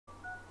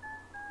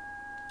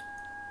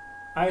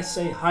I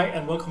say hi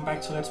and welcome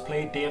back to Let's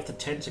Play Day of the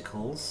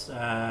Tentacles.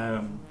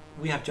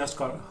 We have just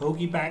got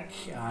Hoagie back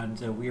and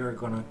we are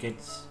gonna get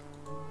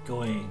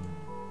going.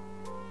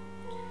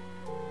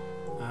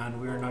 And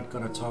we're not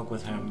gonna talk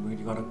with him, we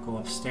gotta go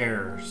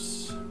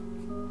upstairs.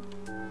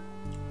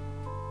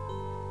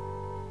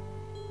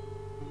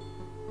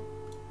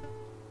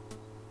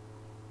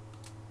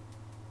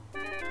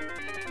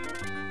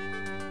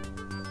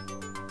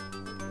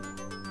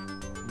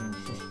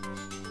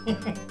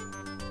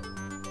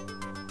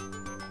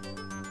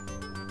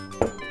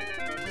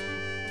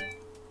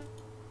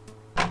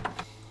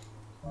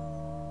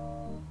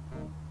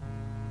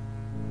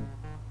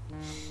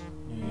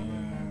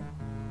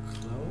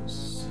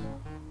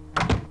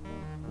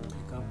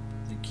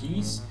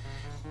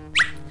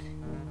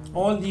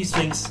 All these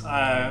things,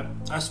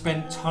 I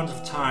spent tons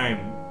of time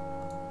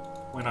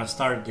when I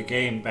started the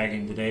game back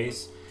in the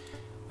days.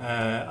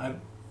 I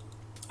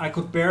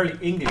could barely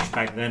English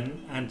back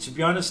then, and to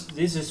be honest,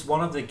 this is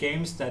one of the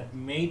games that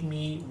made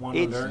me want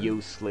to learn. It's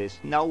useless.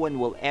 No one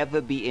will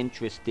ever be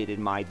interested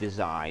in my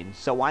design,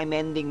 so I'm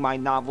ending my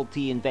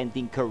novelty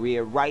inventing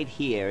career right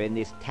here in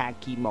this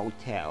tacky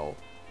motel.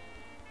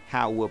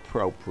 How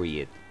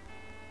appropriate.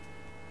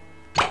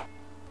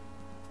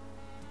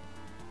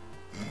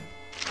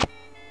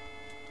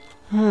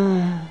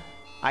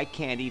 I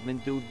can't even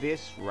do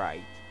this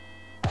right.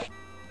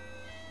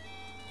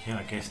 Yeah,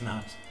 I guess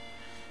not.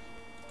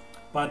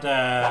 But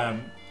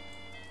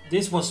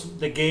this was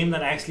the game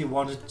that actually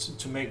wanted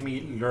to make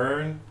me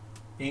learn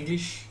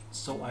English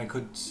so I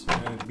could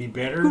be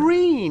better.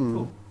 Green!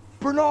 Oh.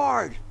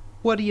 Bernard!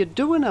 What are you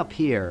doing up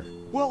here?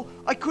 Well,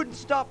 I couldn't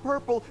stop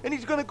Purple, and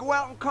he's gonna go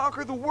out and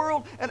conquer the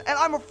world, and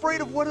I'm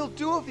afraid of what he'll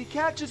do if he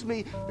catches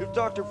me, if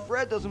Dr.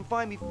 Fred doesn't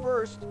find me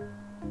first.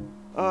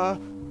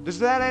 Does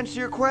that answer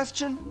your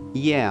question?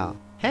 Yeah.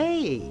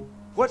 Hey!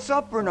 What's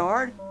up,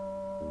 Bernard?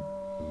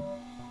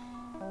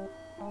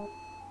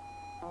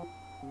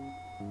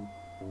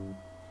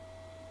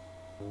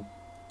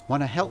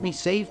 Want to help me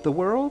save the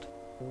world?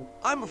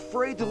 I'm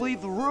afraid to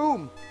leave the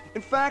room.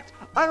 In fact,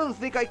 I don't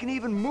think I can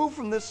even move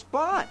from this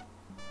spot.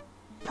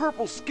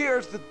 Purple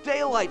scares the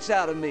daylights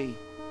out of me.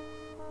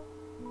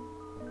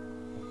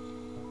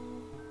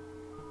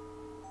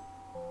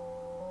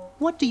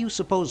 What do you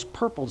suppose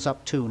Purple's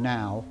up to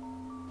now?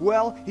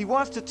 Well, he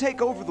wants to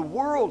take over the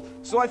world,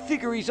 so I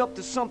figure he's up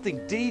to something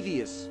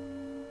devious.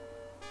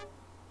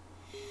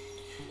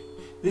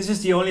 This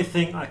is the only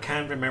thing I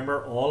can't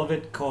remember all of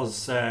it,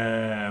 because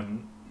there's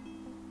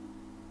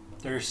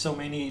so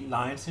many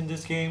lines in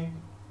this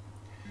game.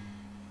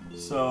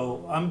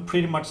 So I'm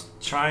pretty much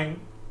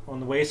trying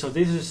on the way. So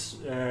this is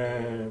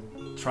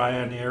try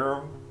and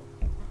error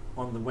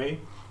on the way.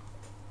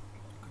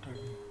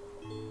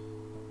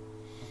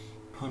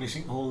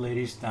 Punishing old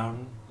ladies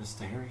down the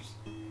stairs.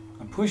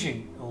 I'm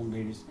pushing old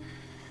ladies.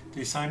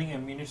 Designing a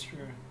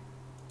miniature.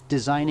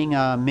 Designing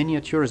a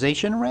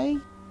miniaturization array?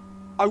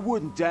 I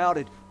wouldn't doubt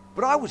it,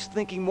 but I was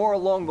thinking more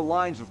along the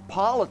lines of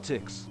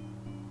politics.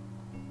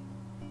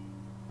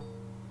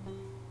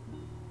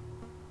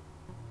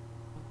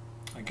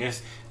 I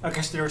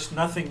guess there's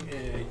nothing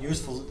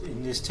useful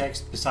in this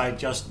text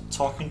besides just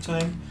talking to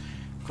him,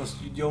 because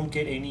you don't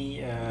get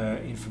any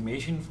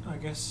information, I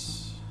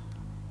guess.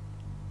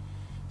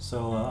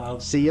 So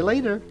I'll see you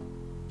later.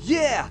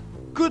 Yeah!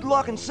 Good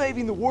luck in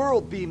saving the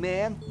world,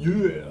 B-Man.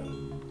 Yeah.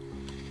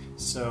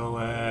 So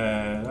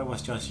that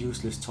was just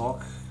useless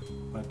talk,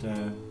 but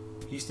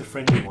he's the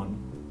friendly one.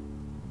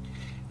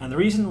 And the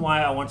reason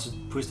why I want to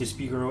push the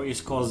speaker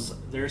is because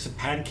there's a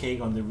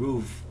pancake on the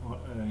roof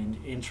in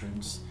the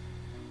entrance.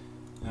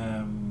 So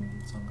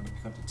I'm gonna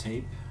pick up the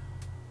tape,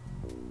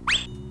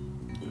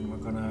 and we're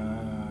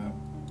gonna,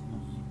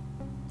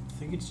 I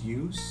think it's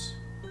use.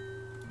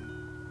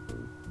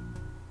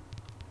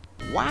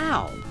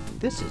 Wow,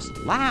 this is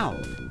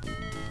loud.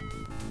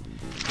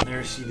 And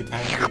there, see the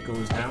pancake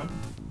goes down.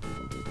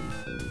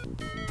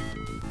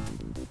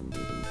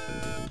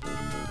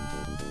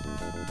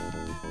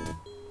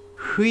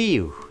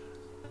 Whew.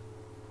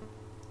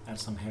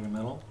 That's some heavy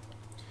metal.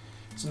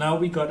 So now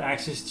we got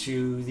access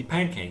to the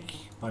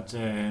pancake, but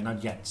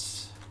not yet.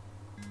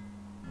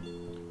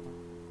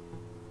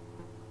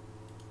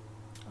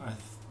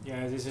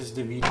 Yeah, this is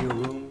the video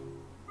room.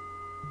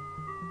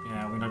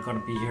 Yeah, we're not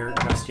gonna be here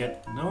just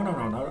yet. No.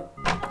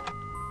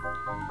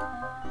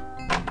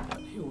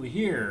 Over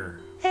here.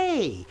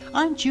 Hey,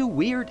 aren't you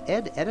Weird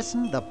Ed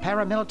Edison, the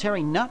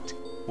paramilitary nut?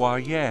 Why,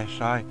 yes,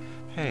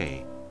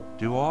 Hey,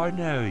 do I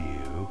know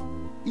you?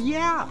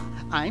 Yeah,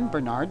 I'm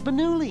Bernard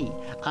Bernoulli.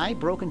 I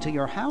broke into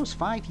your house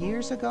 5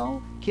 years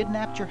ago,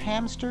 kidnapped your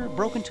hamster,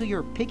 broke into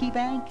your piggy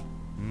bank.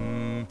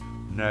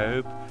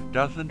 Nope,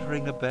 doesn't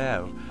ring a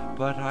bell,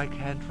 but I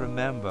can't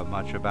remember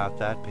much about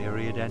that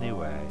period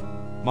anyway.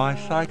 My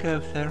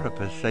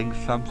psychotherapist thinks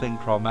something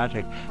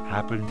traumatic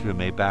happened to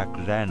me back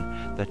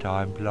then that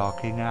I'm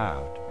blocking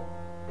out.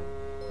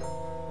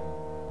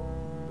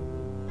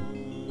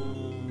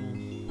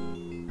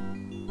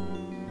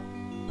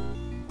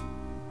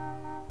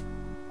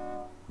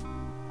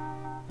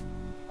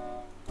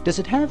 Does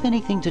it have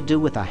anything to do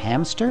with a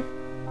hamster?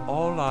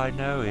 All I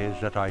know is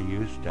that I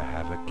used to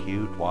have a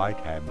cute white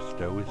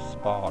hamster with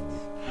spots,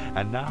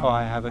 and now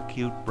I have a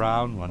cute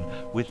brown one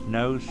with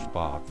no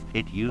spots.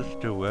 It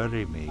used to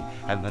worry me,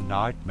 and the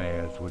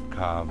nightmares would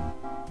come.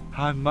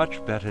 I'm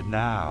much better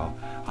now.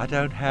 I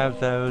don't have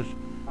those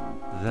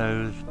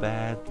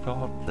bad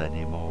thoughts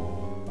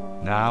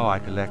anymore. Now I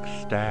collect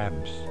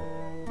stamps.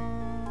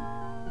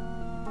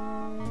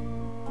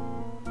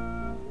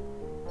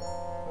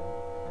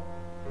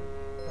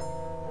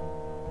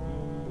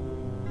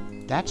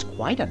 That's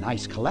quite a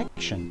nice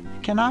collection.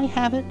 Can I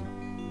have it?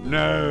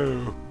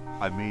 No.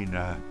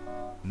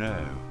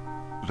 No.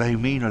 They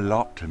mean a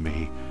lot to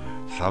me.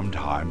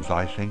 Sometimes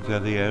I think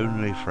they're the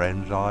only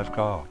friends I've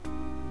got.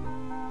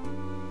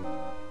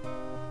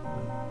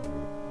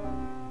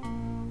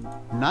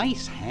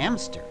 Nice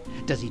hamster.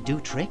 Does he do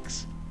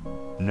tricks?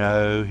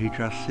 No, he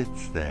just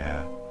sits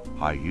there.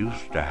 I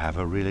used to have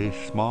a really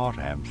smart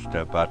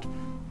hamster, but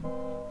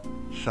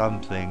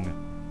something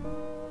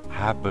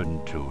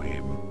happened to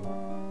him.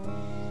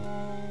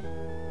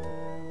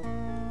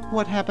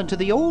 What happened to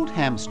the old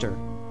hamster?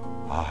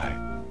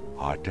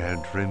 I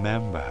don't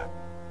remember.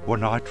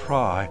 When I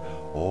try,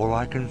 all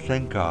I can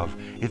think of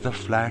is a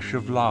flash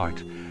of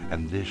light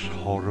and this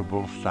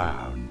horrible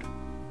sound.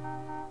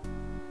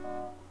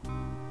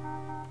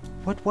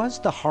 What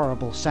was the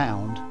horrible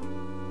sound?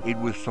 It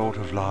was sort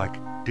of like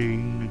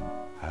ding.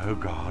 Oh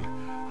God,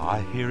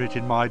 I hear it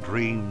in my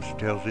dreams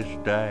till this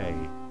day.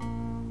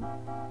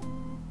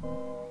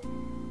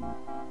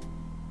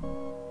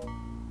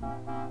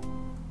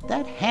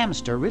 That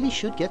hamster really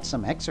should get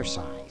some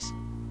exercise.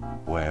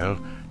 Well,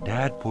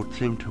 Dad puts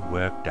him to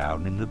work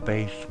down in the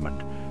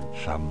basement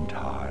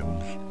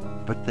sometimes,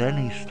 but then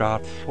he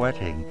starts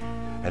sweating,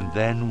 and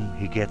then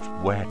he gets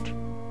wet,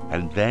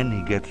 and then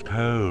he gets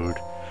cold,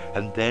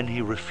 and then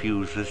he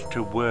refuses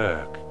to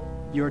work.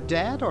 Your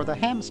dad or the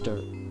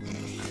hamster?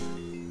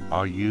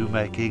 Are you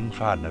making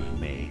fun of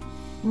me?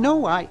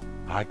 No, I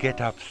get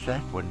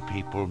upset when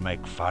people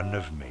make fun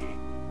of me.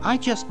 I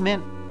just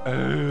meant...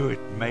 Oh,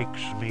 it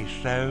makes me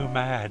so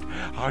mad.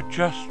 I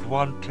just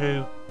want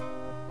to...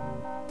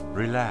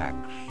 relax.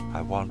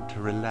 I want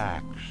to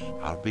relax.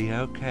 I'll be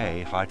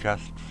okay if I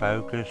just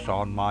focus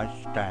on my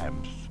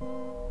stamps.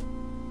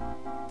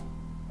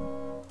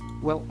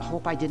 Well,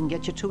 hope I didn't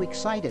get you too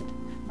excited.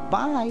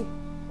 Bye.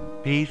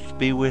 Peace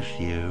be with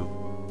you.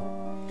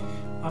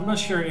 I'm not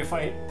sure if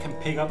I can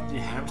pick up the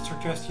hamster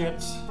just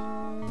yet.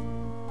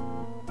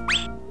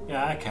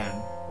 Yeah, I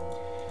can.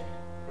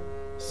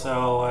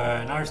 So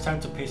now it's time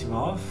to piss him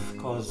off,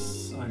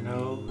 because I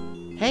know...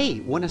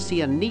 Hey, wanna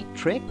see a neat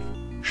trick?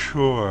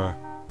 Sure.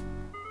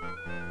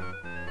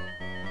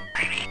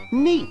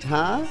 Neat,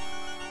 huh?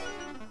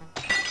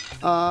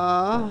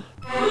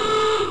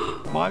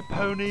 My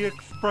Pony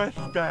Express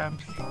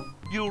stamps.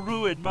 You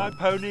ruined my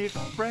Pony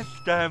Express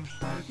stamps,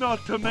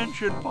 not to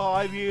mention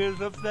 5 years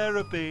of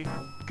therapy.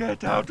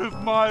 Get out of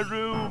my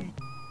room.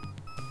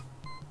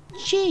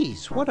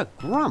 Jeez, what a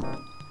grump.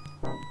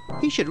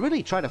 He should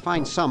really try to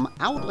find some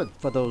outlet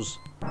for those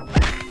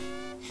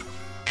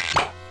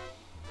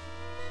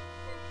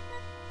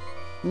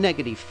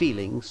negative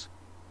feelings.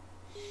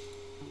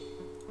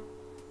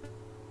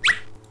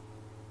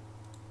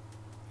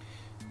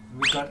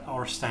 We got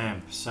our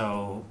stamp,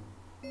 so...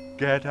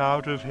 Get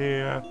out of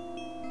here.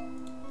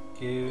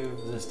 Give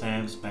the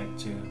stamps back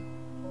to...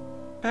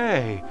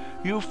 Hey,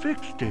 you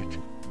fixed it.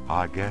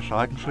 I guess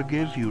I can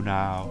forgive you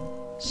now.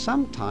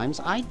 Sometimes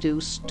I do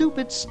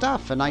stupid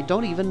stuff and I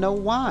don't even know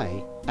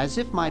why. As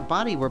if my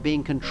body were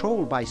being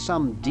controlled by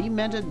some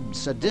demented,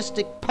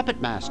 sadistic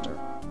puppet master.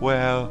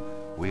 Well,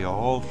 we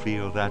all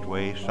feel that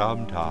way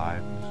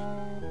sometimes.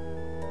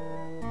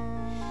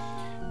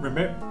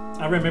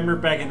 I remember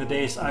back in the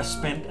days I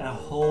spent a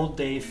whole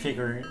day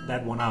figuring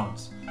that one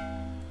out.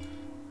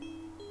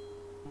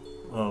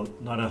 Well,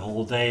 not a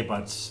whole day,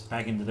 but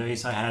back in the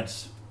days I had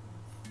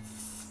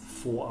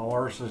 4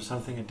 hours or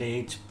something a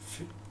day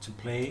to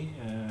play.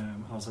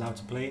 I was allowed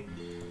to play.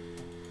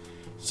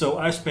 So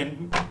I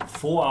spent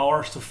 4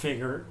 hours to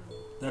figure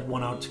that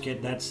one out to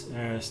get that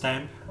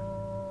stamp.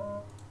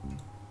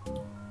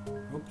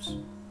 Oops.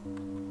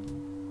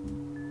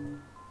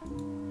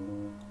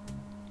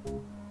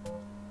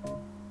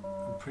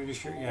 I'm pretty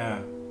sure, yeah.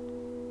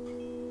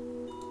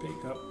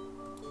 Pick up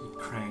the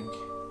crank.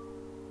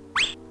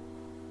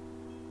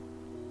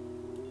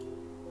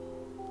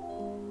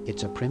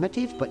 It's a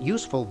primitive but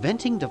useful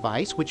venting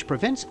device which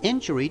prevents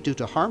injury due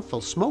to harmful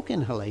smoke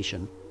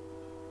inhalation.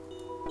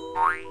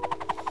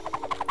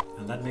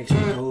 And that makes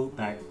me go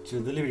back to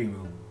the living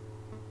room.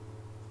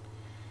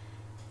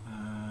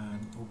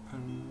 And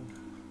open.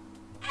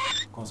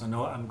 Of course, I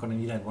know I'm gonna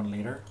need that one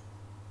later.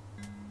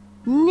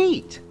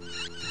 Neat!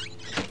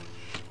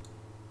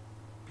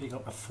 Pick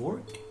up a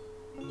fork.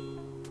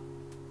 And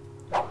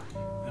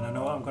I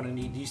know I'm gonna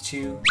need these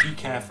two,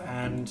 decaf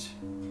and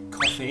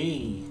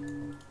coffee.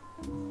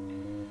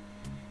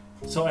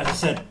 So as I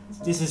said,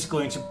 this is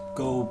going to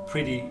go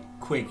pretty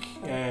quick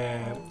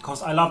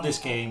because I love this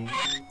game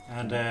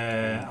and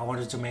I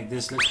wanted to make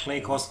this let's play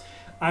because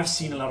I've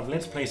seen a lot of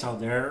Let's Plays out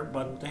there,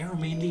 but they are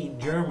mainly in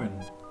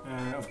German.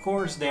 Of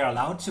course, they are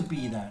allowed to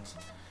be that.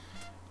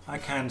 I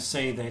can't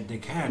say that they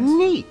can't.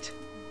 Neat.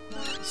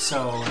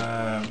 So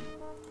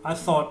I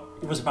thought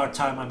it was about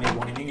time I made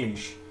one in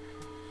English.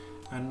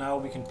 And now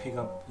we can pick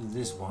up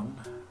this one.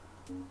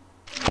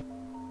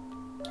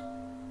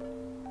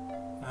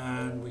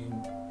 And we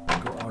can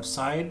go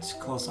outside,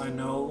 because I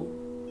know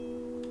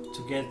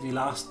to get the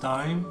last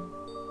dime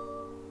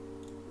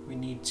we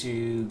need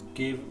to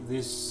give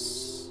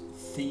this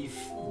thief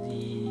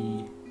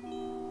the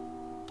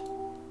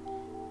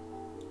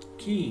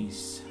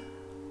keys.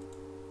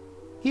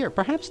 Here,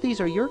 perhaps these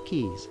are your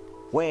keys.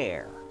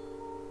 Where?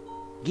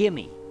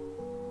 Gimme.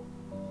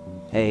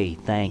 Hey,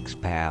 thanks,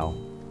 pal.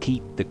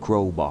 Keep the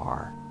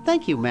crowbar.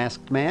 Thank you,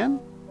 masked man.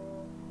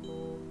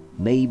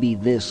 Maybe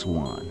this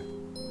one.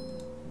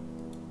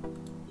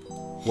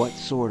 What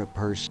sort of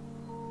person?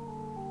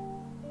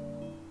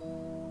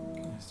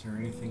 Is there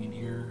anything in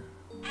here?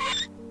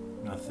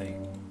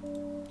 Nothing.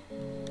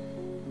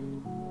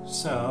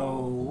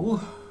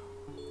 So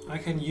I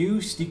can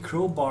use the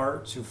crowbar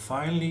to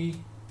finally...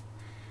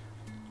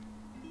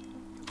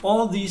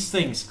 All these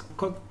things.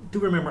 Do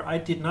remember, I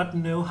did not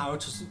know how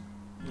to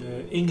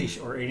English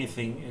or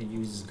anything and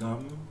use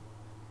gum.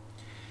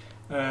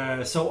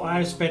 So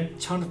I spent a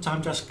ton of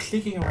time just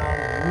clicking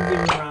around,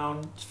 moving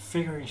around,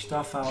 figuring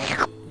stuff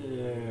out,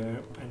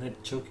 and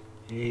it took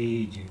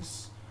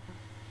ages.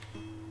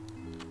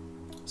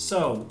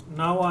 So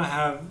now I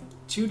have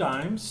 2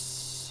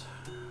 dimes,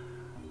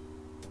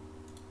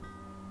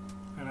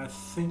 and I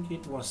think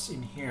it was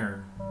in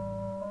here.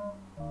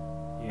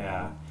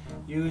 Yeah,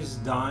 use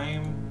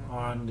dime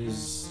on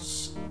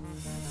this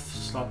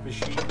slot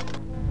machine.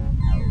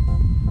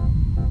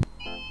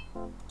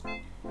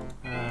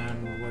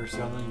 And where's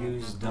the other?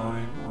 Use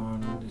dime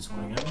on this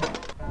one again.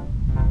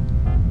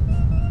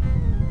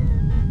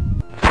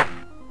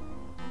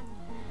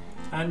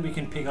 And we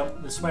can pick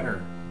up the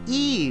sweater.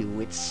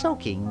 Ew, it's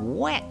soaking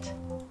wet.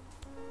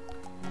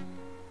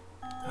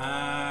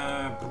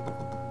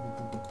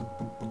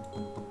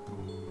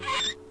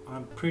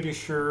 I'm pretty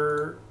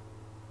sure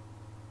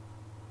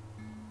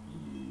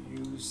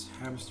use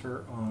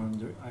hamster on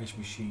the ice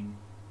machine.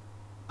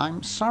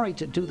 I'm sorry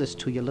to do this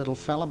to you, little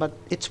fella, but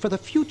it's for the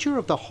future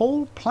of the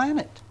whole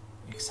planet.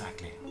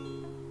 Exactly.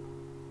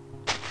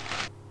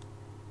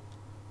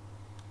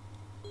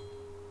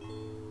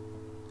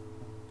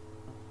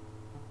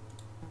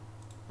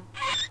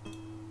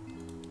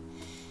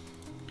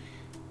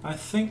 I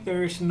think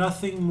there is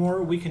nothing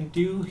more we can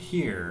do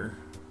here.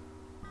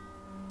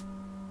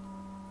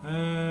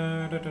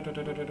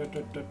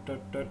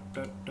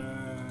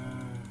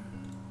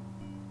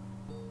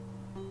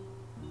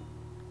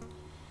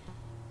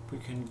 We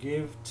can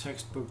give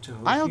textbook to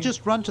Hofi. I'll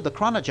just run to the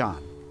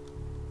Chronojon.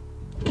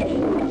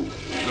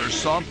 There's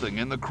something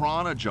in the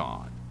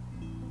Chronojon.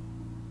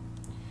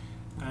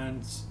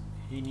 And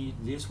he needs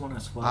this one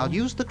as well. I'll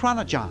use the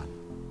Chronojon.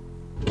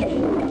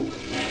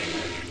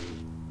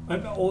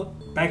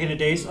 Back in the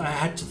days,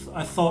 I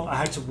thought I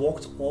had to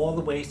walk all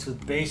the way to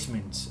the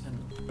basement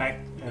and back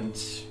and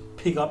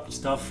pick up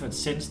stuff and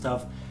send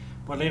stuff.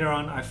 But later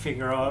on, I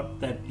figured out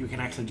that you can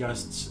actually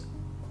just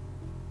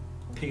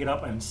pick it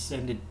up and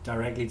send it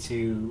directly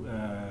to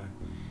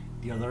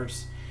the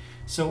others.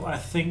 So I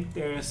think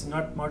there's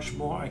not much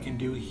more I can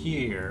do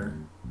here.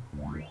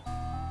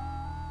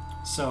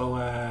 So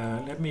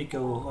let me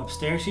go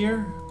upstairs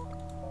here.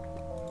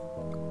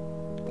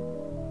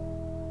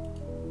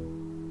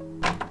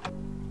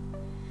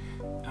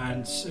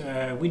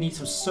 And we need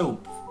some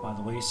soap, by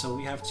the way, so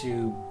we have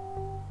to...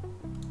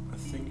 I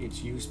think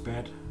it's used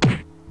bed.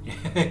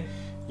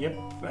 Yep,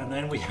 and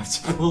then we have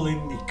to pull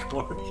in the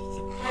cord.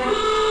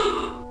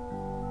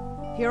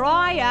 Here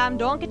I am,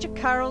 don't get your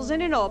curls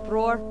in an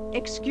uproar.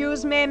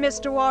 Excuse me,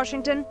 Mr.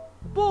 Washington.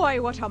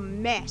 Boy, what a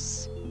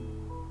mess.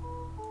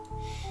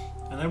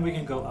 And then we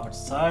can go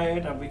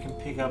outside and we can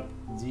pick up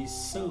the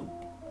soap.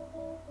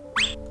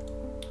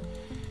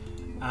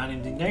 And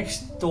in the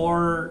next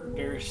door,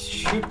 there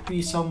should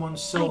be someone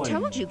sewing. I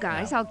told you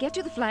guys I'll get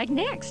to the flag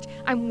next.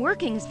 I'm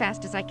working as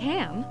fast as I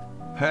can.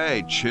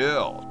 Hey,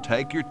 chill.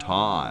 Take your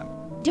time.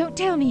 Don't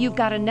tell me you've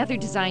got another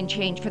design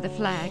change for the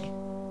flag.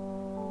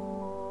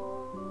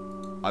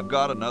 I've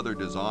got another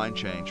design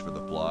change for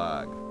the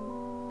flag.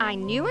 I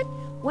knew it.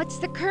 What's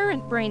the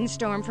current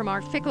brainstorm from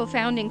our fickle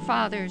founding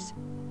fathers?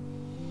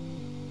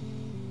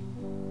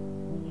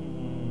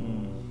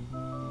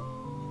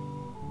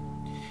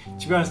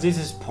 To be honest, this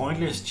is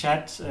pointless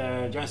chat,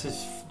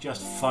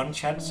 just fun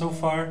chat so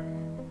far.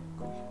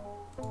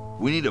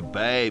 We need a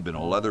babe in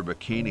a leather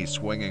bikini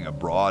swinging a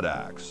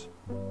broadaxe.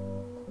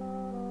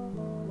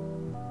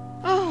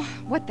 Oh,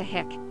 what the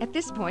heck. At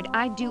this point,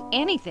 I'd do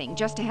anything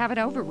just to have it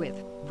over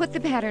with. Put the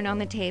pattern on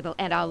the table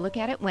and I'll look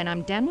at it when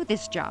I'm done with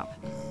this job.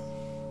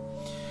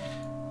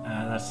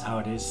 That's how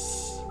it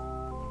is.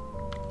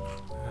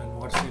 And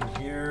what's in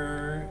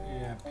here?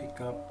 Yeah, pick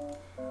up.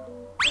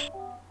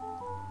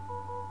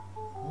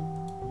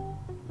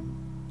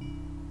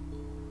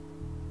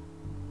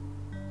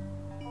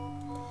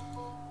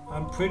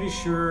 I'm pretty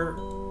sure...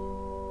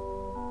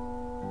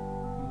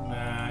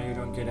 Nah, you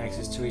don't get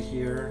access to it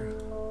here.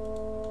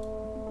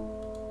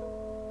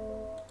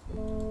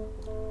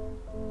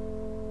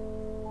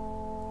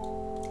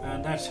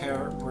 And that's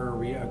where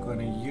we are going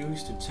to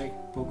use the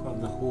textbook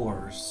of the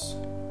horse.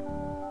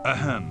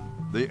 Ahem.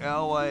 The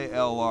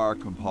LALR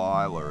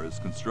compiler is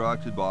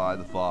constructed by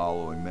the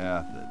following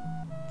method.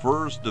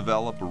 First,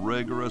 develop a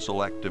rigorous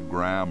elective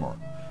grammar.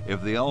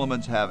 If the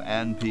elements have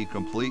NP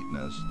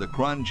completeness, the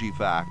crunchy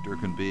factor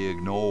can be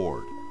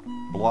ignored.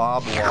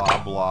 Blah,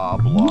 blah, blah,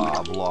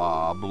 blah,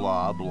 blah,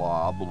 blah,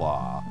 blah,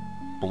 blah,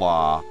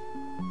 blah.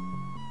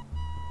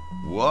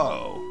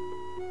 Whoa.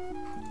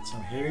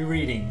 Some heavy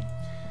reading.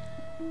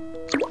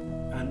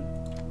 And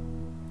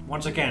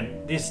once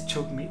again, this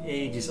took me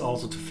ages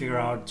also to figure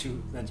out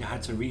that you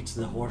had to reach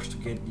the horse to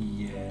get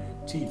the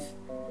teeth.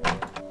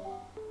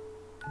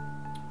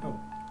 Oh.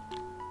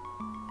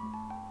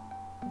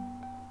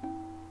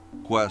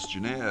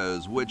 Question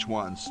is, which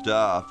one's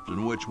stuffed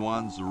and which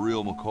one's the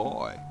real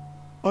McCoy?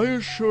 I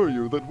assure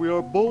you that we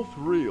are both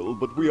real,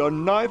 but we are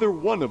neither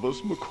one of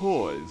us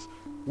McCoys.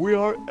 We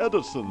are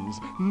Edisons,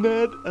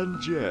 Ned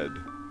and Jed.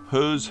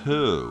 Who's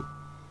who?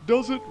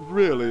 Does it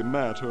really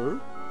matter?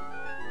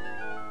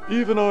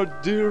 Even our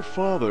dear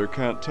father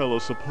can't tell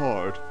us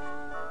apart.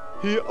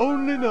 He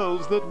only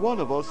knows that one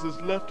of us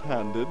is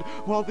left-handed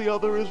while the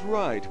other is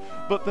right,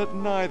 but that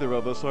neither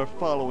of us are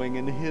following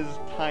in his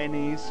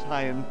tiny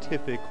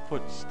scientific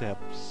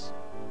footsteps.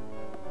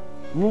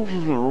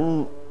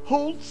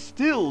 Hold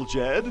still,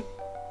 Jed.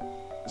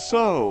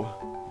 So,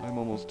 I'm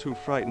almost too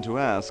frightened to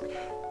ask,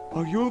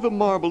 are you the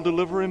marble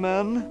delivery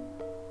man?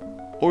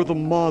 Or the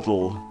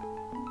model?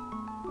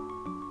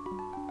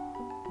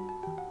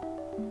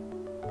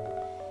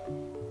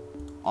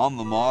 I'm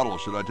the model.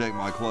 Should I take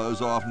my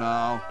clothes off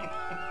now?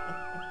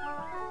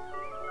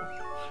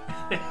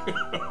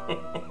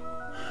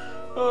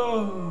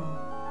 Oh.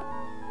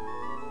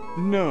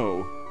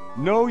 No.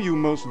 No, you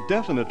most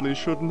definitely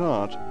should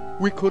not.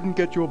 We couldn't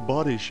get your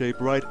body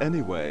shape right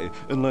anyway,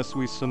 unless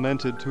we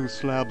cemented 2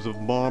 slabs of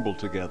marble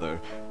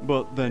together.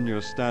 But then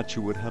your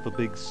statue would have a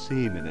big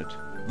seam in it.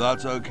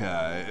 That's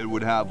okay. It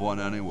would have one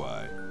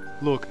anyway.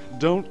 Look,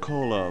 don't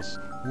call us.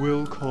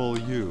 We'll call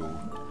you.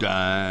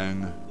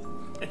 Dang.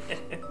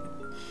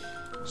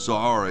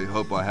 Sorry,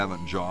 hope I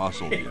haven't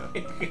jostled you.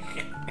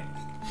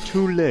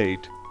 Too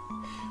late.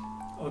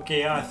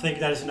 Okay, I think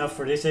that is enough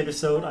for this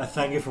episode. I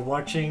thank you for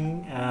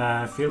watching.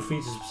 Feel free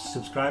to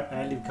subscribe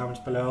and leave comments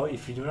below.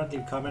 If you do not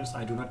leave comments,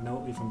 I do not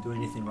know if I'm doing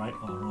anything right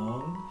or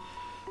wrong.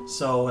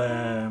 So,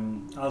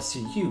 I'll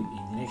see you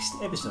in the next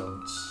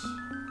episodes.